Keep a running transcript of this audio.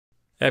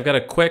I've got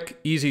a quick,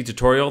 easy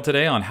tutorial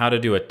today on how to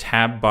do a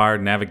tab bar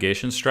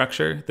navigation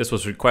structure. This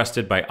was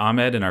requested by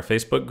Ahmed in our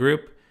Facebook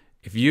group.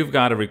 If you've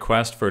got a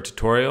request for a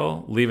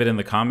tutorial, leave it in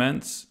the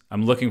comments.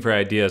 I'm looking for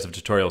ideas of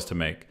tutorials to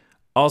make.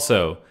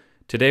 Also,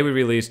 today we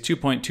released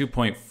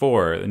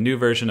 2.2.4, the new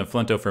version of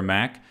Flinto for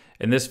Mac,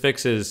 and this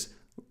fixes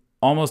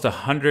almost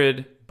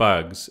 100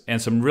 bugs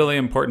and some really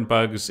important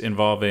bugs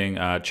involving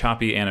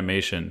choppy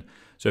animation.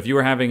 So if you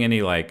were having any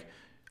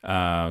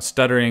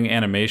stuttering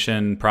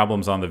animation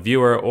problems on the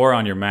viewer or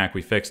on your Mac,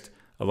 we fixed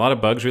a lot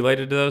of bugs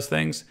related to those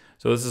things.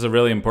 So this is a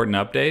really important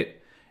update.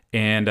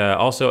 And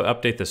also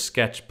update the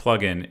Sketch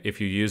plugin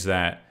if you use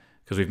that,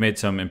 because we've made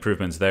some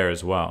improvements there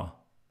as well.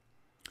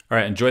 All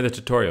right, enjoy the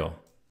tutorial.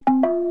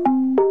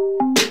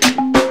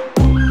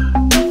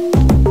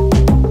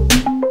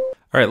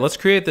 All right, let's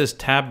create this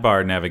tab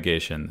bar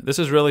navigation. This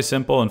is really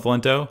simple in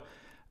Flinto,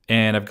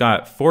 and I've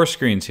got 4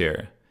 screens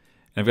here.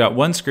 And I've got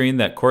one screen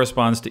that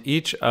corresponds to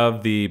each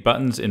of the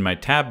buttons in my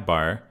tab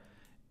bar,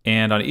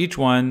 and on each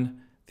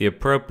one, the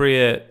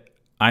appropriate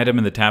item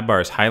in the tab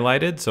bar is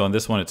highlighted. So on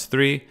this one, it's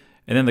 3,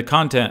 and then the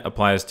content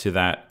applies to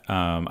that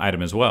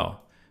item as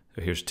well.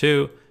 So here's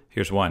 2,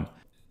 here's 1.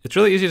 It's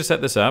really easy to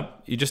set this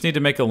up. You just need to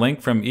make a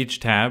link from each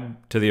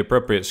tab to the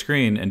appropriate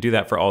screen and do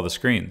that for all the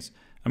screens.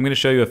 I'm going to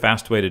show you a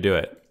fast way to do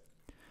it.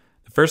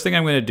 The first thing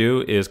I'm going to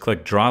do is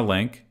click Draw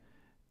Link,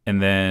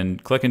 and then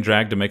click and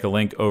drag to make a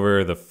link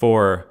over the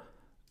 4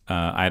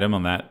 item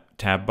on that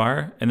tab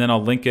bar, and then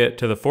I'll link it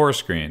to the 4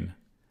 screen.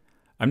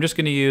 I'm just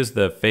going to use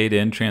the fade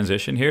in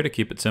transition here to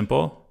keep it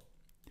simple.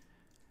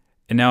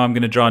 And now I'm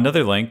going to draw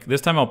another link. This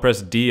time I'll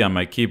press D on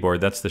my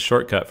keyboard. That's the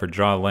shortcut for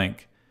draw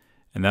link.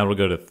 And that will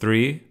go to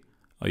 3.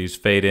 I'll use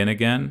fade in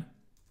again.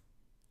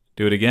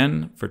 Do it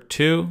again for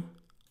 2.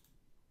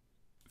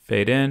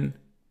 Fade in.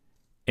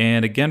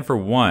 And again for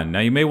 1. Now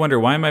you may wonder,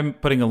 why am I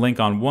putting a link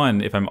on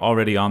 1 if I'm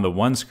already on the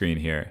 1 screen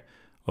here?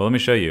 Well, let me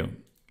show you.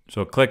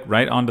 So click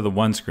right onto the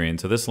 1 screen.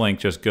 So this link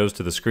just goes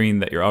to the screen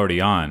that you're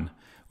already on,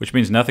 which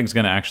means nothing's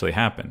going to actually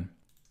happen.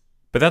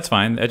 But that's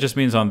fine. That just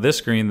means on this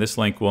screen, this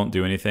link won't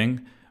do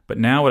anything. But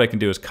now what I can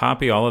do is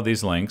copy all of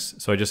these links.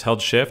 So I just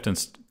held Shift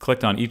and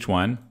clicked on each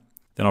one.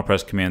 Then I'll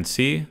press Command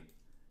C,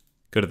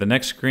 go to the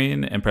next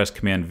screen, and press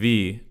Command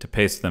V to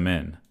paste them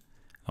in.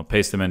 I'll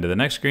paste them into the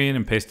next screen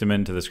and paste them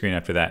into the screen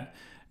after that.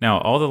 Now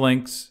all the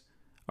links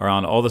are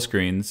on all the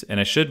screens, and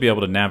I should be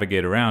able to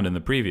navigate around in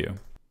the preview.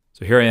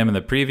 So here I am in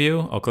the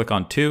preview. I'll click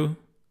on 2,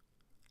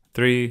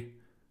 3,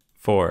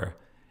 4.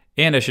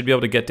 And I should be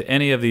able to get to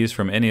any of these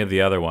from any of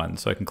the other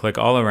ones. So I can click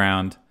all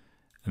around,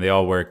 and they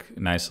all work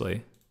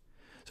nicely.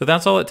 So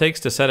that's all it takes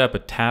to set up a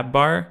tab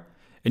bar.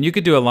 And you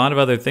could do a lot of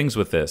other things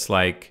with this,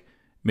 like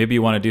maybe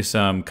you want to do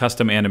some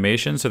custom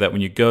animation so that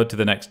when you go to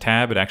the next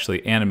tab, it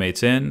actually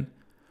animates in.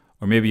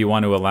 Or maybe you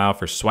want to allow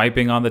for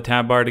swiping on the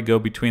tab bar to go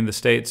between the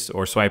states,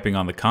 or swiping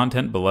on the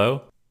content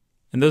below.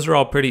 And those are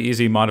all pretty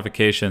easy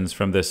modifications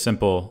from this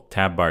simple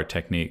tab bar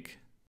technique.